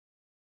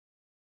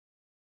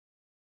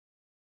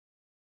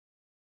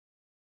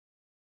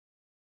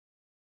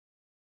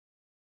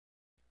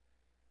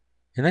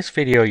In this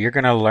video, you're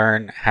going to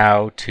learn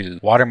how to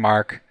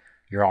watermark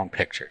your own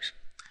pictures.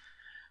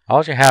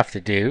 All you have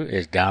to do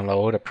is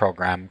download a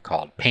program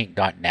called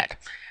paint.net,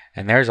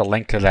 and there's a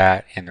link to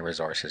that in the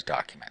resources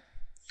document.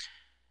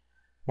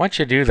 Once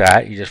you do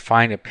that, you just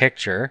find a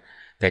picture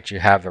that you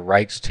have the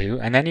rights to,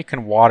 and then you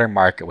can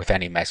watermark it with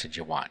any message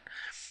you want.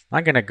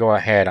 I'm going to go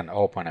ahead and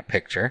open a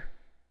picture.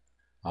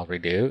 All we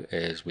do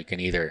is we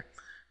can either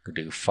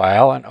do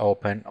File and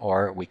Open,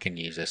 or we can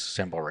use this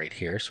symbol right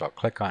here. So I'll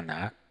click on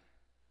that.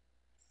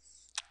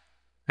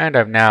 And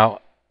I've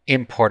now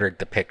imported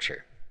the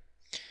picture.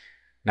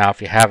 Now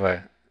if you have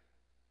a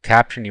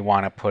caption you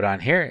want to put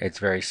on here, it's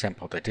very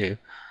simple to do.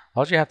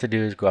 All you have to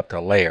do is go up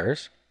to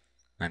Layers,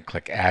 then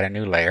click Add a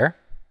New Layer.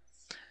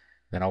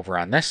 Then over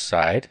on this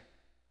side,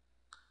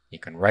 you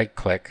can right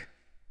click.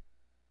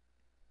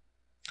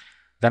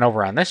 Then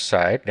over on this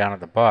side, down at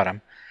the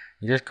bottom,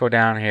 you just go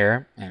down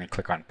here and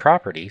click on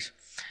Properties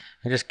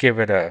and just give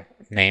it a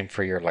name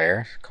for your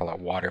layer. Call it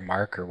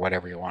Watermark or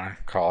whatever you want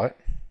to call it.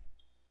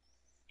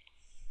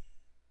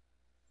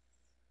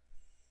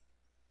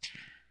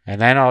 And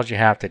then all you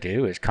have to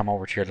do is come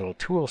over to your little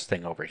tools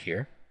thing over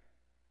here,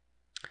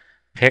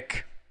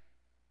 pick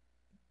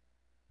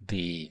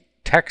the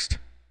text,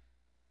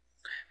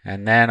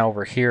 and then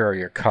over here are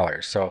your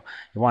colors. So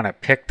you want to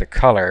pick the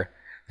color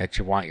that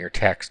you want your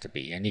text to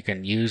be. And you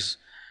can use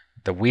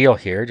the wheel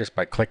here just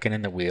by clicking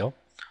in the wheel,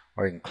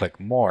 or you can click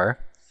More,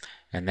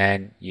 and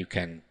then you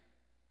can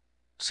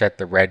set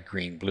the red,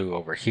 green, blue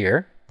over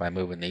here by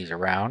moving these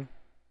around,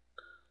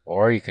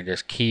 or you can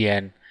just key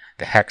in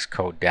the hex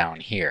code down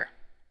here.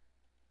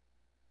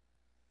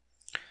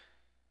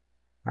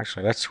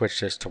 Actually, let's switch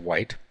this to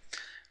white.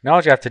 Now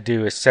all you have to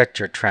do is set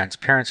your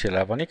transparency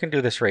level, and you can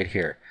do this right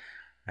here.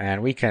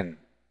 And we can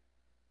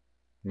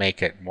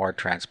make it more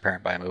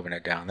transparent by moving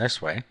it down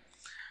this way.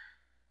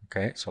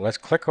 Okay, so let's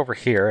click over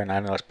here, and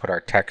then let's put our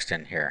text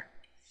in here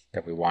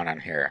that we want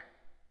on here.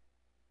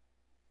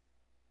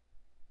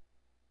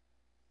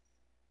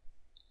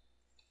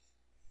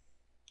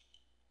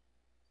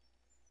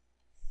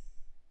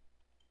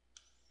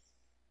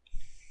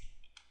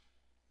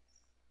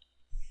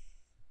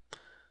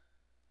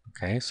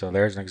 Okay, so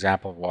there's an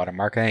example of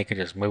watermark, and then you can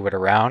just move it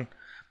around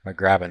by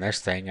grabbing this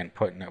thing and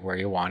putting it where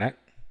you want it.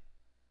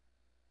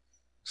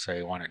 So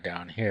you want it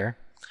down here.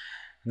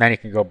 And then you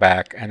can go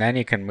back, and then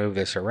you can move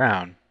this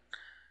around,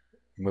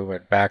 move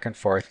it back and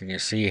forth, and you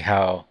see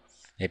how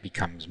it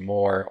becomes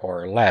more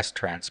or less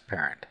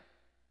transparent.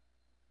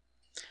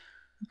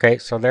 Okay,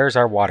 so there's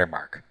our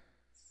watermark.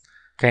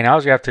 Okay, now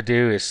all you have to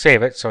do is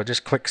save it. So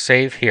just click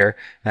Save here,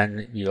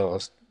 and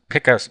you'll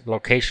pick a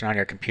location on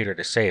your computer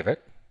to save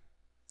it.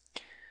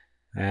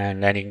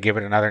 And then you can give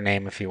it another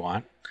name if you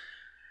want.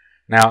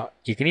 Now,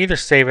 you can either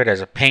save it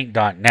as a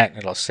paint.net and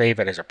it'll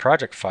save it as a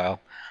project file,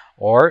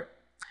 or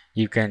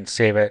you can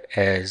save it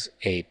as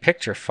a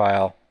picture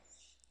file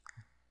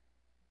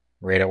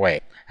right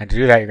away. And to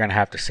do that, you're going to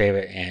have to save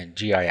it in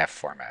GIF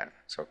format.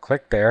 So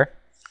click there,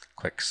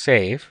 click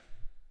Save.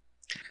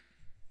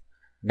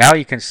 Now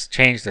you can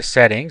change the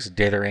settings,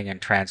 dithering and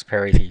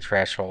transparency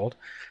threshold,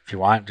 if you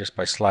want, just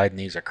by sliding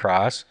these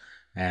across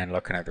and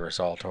looking at the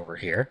result over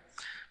here.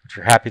 If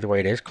you're happy the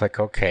way it is, click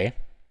OK.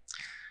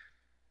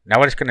 Now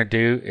what it's going to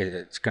do is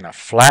it's going to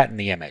flatten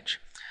the image.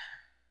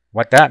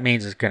 What that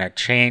means is it's going to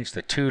change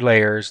the two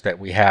layers that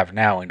we have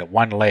now into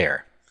one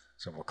layer.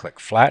 So we'll click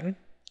Flatten,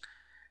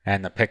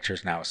 and the picture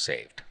is now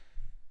saved.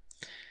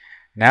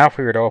 Now if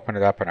we were to open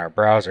it up in our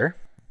browser,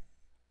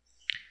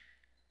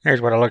 here's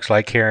what it looks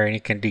like here, and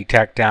you can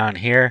detect down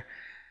here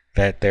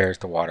that there's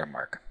the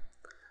watermark.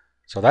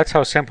 So that's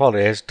how simple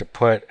it is to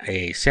put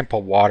a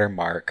simple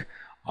watermark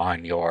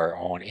on your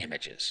own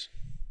images.